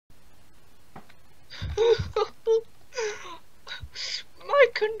My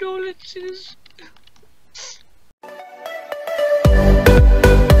condolences.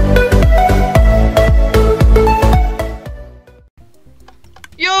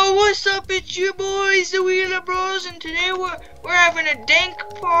 Yo, what's up? It's your boys, the Wheeler Bros, and today we're having a dank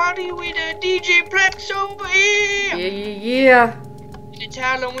party with a DJ Plex over here. Yeah. It's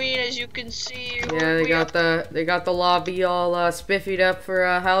Halloween, as you can see. Yeah, they got the lobby all spiffied up for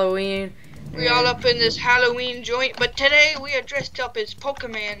Halloween. We all up in this Halloween joint, but today we are dressed up as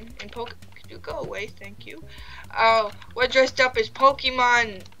Pokemon and Could you go away? Thank you. We're dressed up as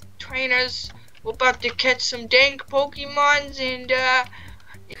Pokemon trainers. We're about to catch some dank Pokemons and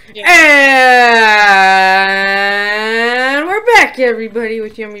And we're back, everybody,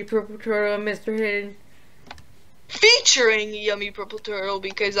 with Yummy Purple Turtle and Mr. Hidden. Featuring Yummy Purple Turtle,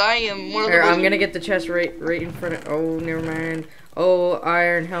 because I am one of the I'm gonna get the chest right in front of. Oh, never mind. Oh,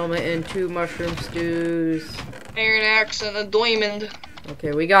 iron helmet and 2 mushroom stews. Iron axe and a diamond.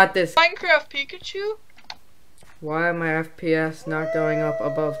 Okay, we got this. Minecraft Pikachu? Why am my FPS not going up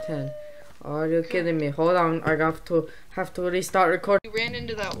above 10? Oh, you're kidding me. Hold on, I have to restart recording. You ran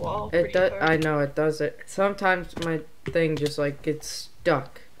into that wall. It does. I know it does it. Sometimes my thing just like gets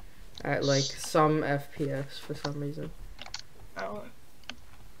stuck at like some FPS for some reason. Oh.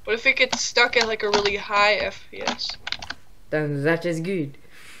 What if it gets stuck at like a really high FPS? Then that is good.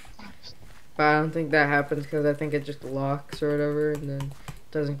 But I don't think that happens because I think it just locks or whatever and then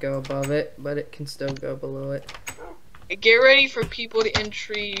doesn't go above it, but it can still go below it. Get ready for people to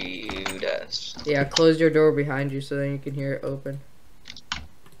intrude us. Yeah, close your door behind you so then you can hear it open.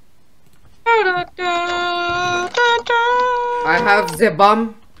 I have the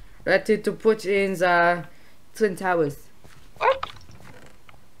bomb ready to put in the Twin Towers. What?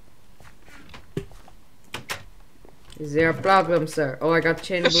 Is there a problem, sir? Oh, I got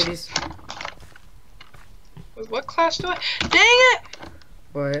chain booties. Wait, what class do I? Dang it!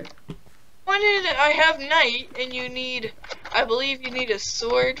 What? I have knight, and you need, I believe you need a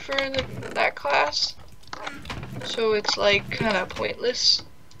sword for that class. So it's like kind of pointless.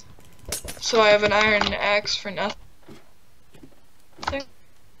 So I have an iron axe for nothing.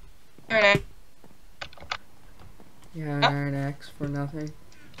 Iron axe. Yeah, an iron axe for nothing.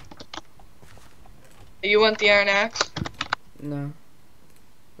 You want the iron axe? No.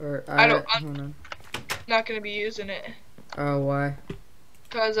 Or I'm hold on. not gonna be using it. Oh, why?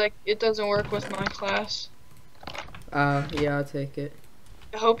 Because like it doesn't work with my class. Yeah, I'll take it.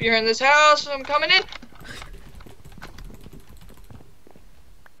 I hope you're in this house. I'm coming in.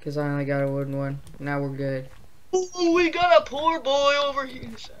 Cause I only got a wooden one. Now we're good. Ooh, we got a poor boy over here.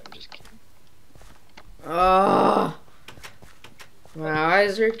 I'm just kidding. Oh, my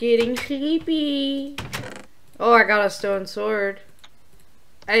eyes are getting sleepy. Oh, I got a stone sword.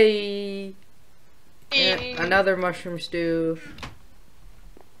 Hey. Yeah, another mushroom stew.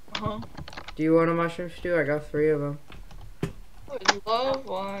 Do you want a mushroom stew? I got 3 of them. I would love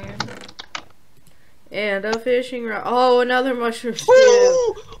one. And a fishing rod. Oh, another mushroom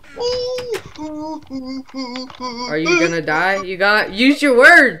stew. Are you gonna die? You gotta use your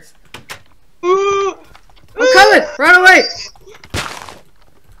words. I'm coming! Run away!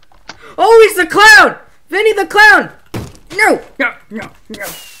 Oh, he's the clown! Vinny the clown! No! No! No! No!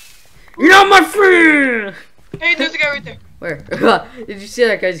 You're not my friend! Hey, there's a guy right there. Where? Did you see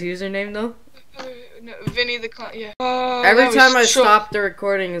that guy's username though? No, Vinny the clown. Yeah. Every time I stop the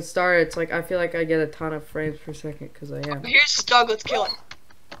recording and start, it's like I feel like I get a ton of frames per second because I am. Here's Stug. Let's kill him.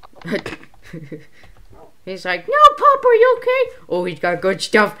 He's like, no, Pop, are you okay? Oh, he's got good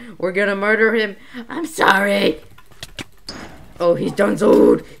stuff. We're gonna murder him. I'm sorry. Oh, he's done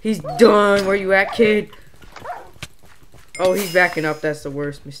sold. He's done. Where you at, kid? Oh, he's backing up. That's the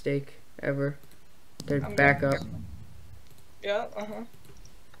worst mistake ever. They're back up. Yeah,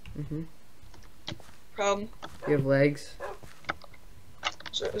 Problem. You have legs?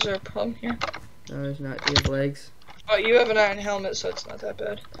 Is there a problem here? No, there's not. You have legs. Oh, you have an iron helmet, so it's not that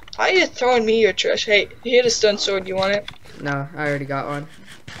bad. How are you throwing me your trash? Hey, you had a stone sword. You want it? No, I already got one.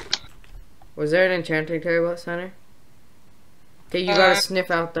 Was there an enchanting table center? Okay, you gotta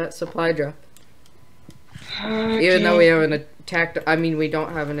sniff out that supply drop. Okay. Even though we have an attack, we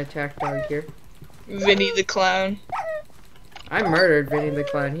don't have an attack dog here. Vinny the clown. I murdered Vinny the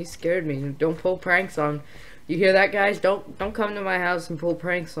clown. He scared me. Don't pull pranks on. You hear that, guys? Don't come to my house and pull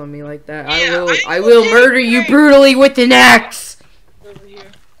pranks on me like that. Yeah, I will murder you brutally with an axe. Over here.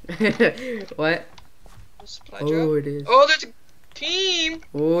 What? Oh, it is. Oh, there's a team.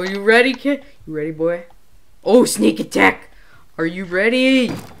 Oh, you ready, kid? You ready, boy? Oh, sneak attack. Are you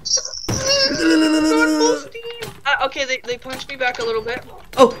ready? Okay, they punched me back a little bit.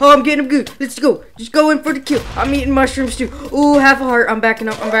 Oh, I'm getting him good. Let's go. Just go in for the kill. I'm eating mushrooms too. Ooh, half a heart. I'm backing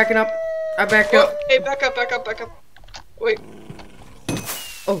up. I backed up. Okay, back up. Wait.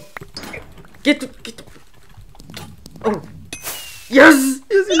 Oh. Get the. Oh. Yes!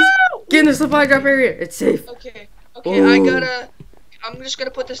 Get in the supply drop area. It's safe. Okay, Ooh. I'm just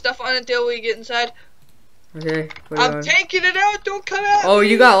gonna put the stuff on until we get inside. Okay. I'm taking it out. Don't come out. Oh,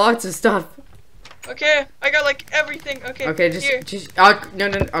 you got lots of stuff. Okay, I got like everything. Okay. Okay, no.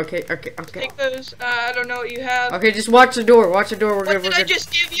 Okay. Take those. I don't know what you have. Okay, just watch the door. Watch the door. We're good. What did I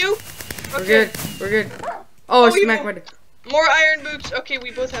just give you? Okay. We're good. Oh, smack my. More iron boots. Okay, we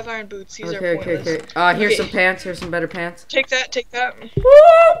both have iron boots. These are pointless. Okay. Here's some pants. Here's some better pants. Take that.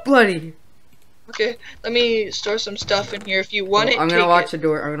 Woo, bloody. Okay, let me store some stuff in here. If you want it, I'm gonna watch the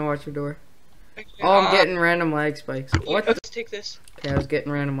door. Okay, Oh, I'm getting random lag spikes. What? Let's take this. Okay, I was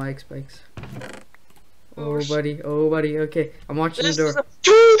getting random lag spikes. Oh, buddy. Okay, I'm watching the door.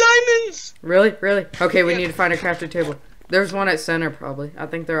 2 diamonds! Really? Okay, we need to find a crafting table. There's one at center, probably. I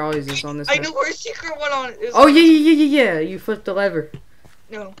think there always is on this I map. know where a secret one on is. Oh, yeah. You flip the lever.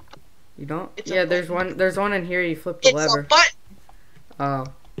 No. You don't? It's there's one in here, you flip the lever. It's a button! Oh.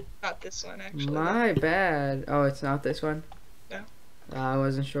 Not this one, actually. My bad. Oh, it's not this one? No. I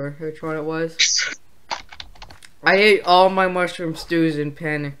wasn't sure which one it was. I ate all my mushroom stews in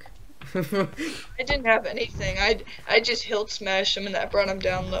panic. I didn't have anything. I just hilt smashed him and that brought him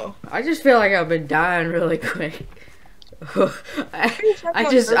down low. I just feel like I've been dying really quick. I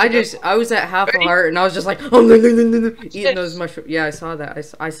was at half a heart and I was just like eating those mushrooms. Yeah, I saw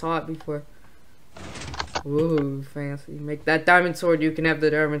that. I saw it before. Ooh, fancy. Make that diamond sword. You can have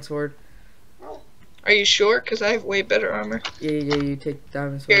the diamond sword. Are you sure? Because I have way better armor. Yeah, you take the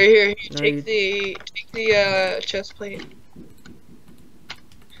diamond sword. Here, take the chest plate.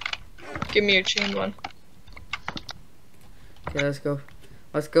 Give me your chain one. Okay, let's go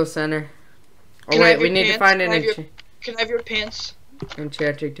center. Oh wait, we need to find an Can I have your pants?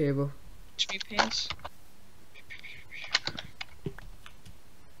 Enchanting table. Give me pants.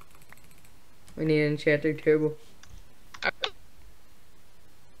 We need an enchanting table.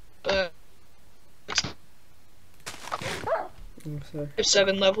 I'm sorry. I have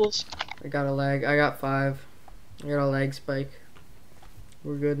 7 levels. I got a lag. I got 5. I got a lag spike.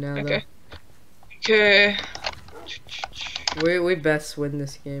 We're good now, though. Okay. We best win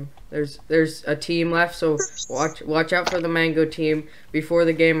this game. There's a team left, so watch out for the mango team. Before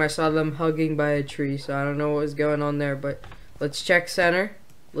the game, I saw them hugging by a tree, so I don't know what was going on there. But let's check center.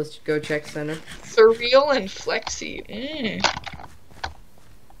 Let's go check center. Surreal and Flexi.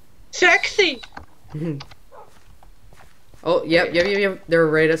 Sexy. Oh, yep. They're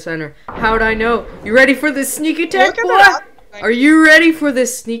right at center. How'd I know? You ready for this sneak attack, boy? Are you ready for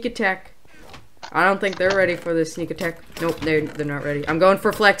this sneak attack? I don't think they're ready for this sneak attack. Nope, they're not ready. I'm going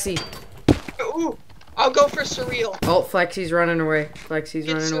for Flexi. Ooh, I'll go for Surreal. Oh, Flexi's running away.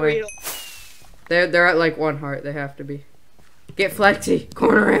 Away. They're at like 1 heart. They have to be. Get Flexi.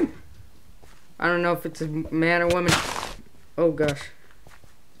 Corner him. I don't know if it's a man or woman. Oh gosh.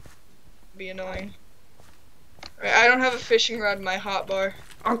 Be annoying. Right, I don't have a fishing rod in my hotbar.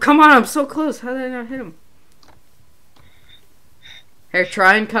 Oh come on! I'm so close. How did I not hit him? Here,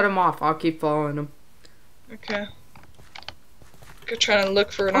 try and cut him off. I'll keep following him. Okay. Go trying to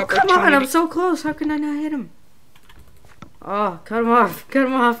look for an opportunity. Come on! I'm so close. How can I not hit him? Oh, cut him off! Cut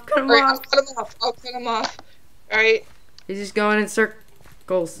him off! Cut him off! I'll cut him off. All right. He's just going in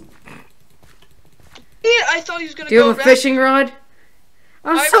circles. Yeah, I thought he was gonna. Do you have a fishing rod?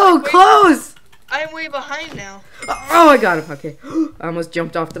 I'm so close. I'm way behind now. Oh, I got him. Okay. I almost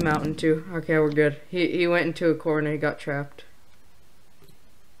jumped off the mountain too. Okay, we're good. He went into a corner. He got trapped.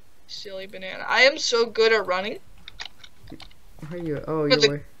 Silly banana. I am so good at running. Where are you? Oh, you're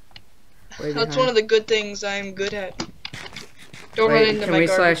way That's one of the good things I'm good at. Don't run into my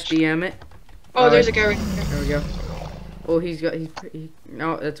garbage. Can we /DM it? Oh, there's a guy right there. There we go. Oh,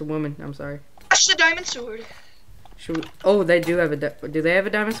 no, that's a woman. I'm sorry. Flash the diamond sword. Oh, they do have do they have a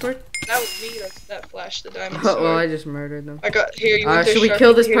diamond sword? That was me that flashed the diamond sword. Oh, well, I just murdered them. I got here. You want should we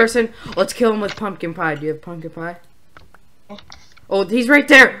kill this person? Let's kill him with pumpkin pie. Do you have pumpkin pie? Oh, he's right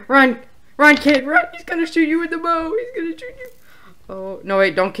there. Run, kid, run. He's gonna shoot you with the bow. He's gonna shoot you. Oh no,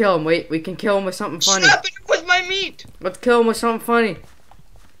 wait, don't kill him. Wait, we can kill him with something funny. Slap it with my meat. Let's kill him with something funny.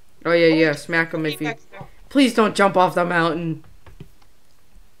 Oh yeah, smack him if you. Please don't jump off the mountain.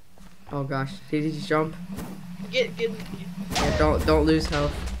 Oh gosh, did he just jump? Get. Yeah, don't lose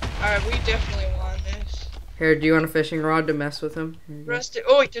health. Alright, we definitely won this. Here, do you want a fishing rod to mess with him? Rest it.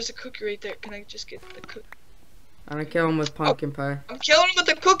 Oh wait, there's a cookie right there. Can I just get the cookie? I'm gonna kill him with pumpkin pie. I'm killing him with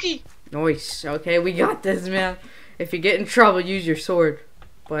the cookie. Nice. Okay, we got this, man. If you get in trouble, use your sword.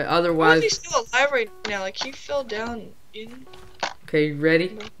 But Why is otherwise... he still alive right now? Like, he fell down in... Okay, you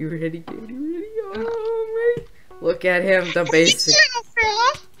ready? You ready? You ready? Oh, man. Look at him, the basic.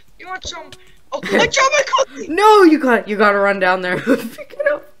 You want some? Oh, I dropped my cookie! No, you gotta run down there. Pick it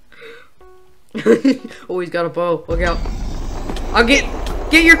up. Oh, he's got a bow. Look out. I'll get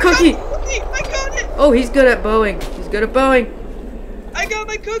your cookie. I got it! Oh, he's good at bowing. He's good at bowing. I got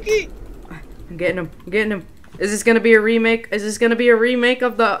my cookie! I'm getting him. I'm getting him. Is this gonna be a remake? Is this gonna be a remake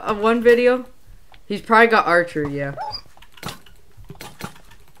of the one video? He's probably got archer, yeah.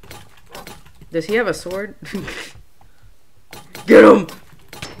 Does he have a sword? Get him!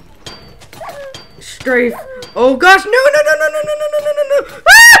 Strafe. Oh gosh, no!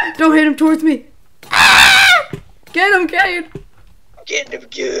 Ah! Don't hit him towards me. Ah! Get him, Cade. Getting him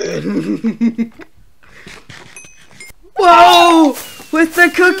good. Whoa! With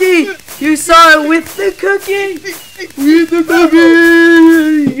the cookie! You saw it with the cookie! With the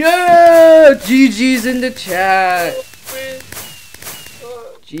cookie! Yeah! GG's in the chat.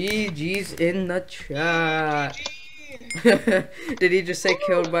 GG's in the chat. Did he just say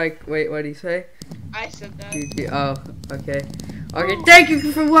killed by... Wait, what did he say? I said that. GG. Oh, okay. Okay, thank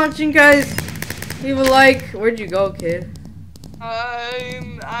you for watching, guys. Leave a like. Where'd you go, kid?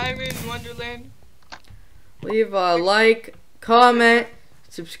 I'm in Wonderland. Leave a like, comment,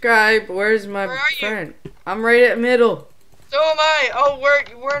 subscribe. Where's my friend? I'm right at middle. So am I. Oh,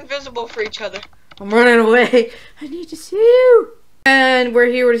 we're invisible for each other. I'm running away. I need to see you. And we're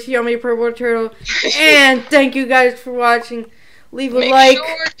here with Yummy Purple Turtle. And thank you guys for watching. Leave a like. Make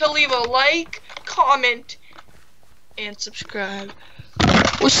sure to leave a like, comment, and subscribe.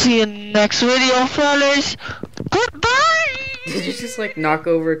 We'll see you next video, fellas. Goodbye. Did you just like knock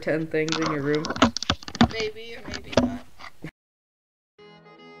over 10 things in your room? Maybe, or maybe.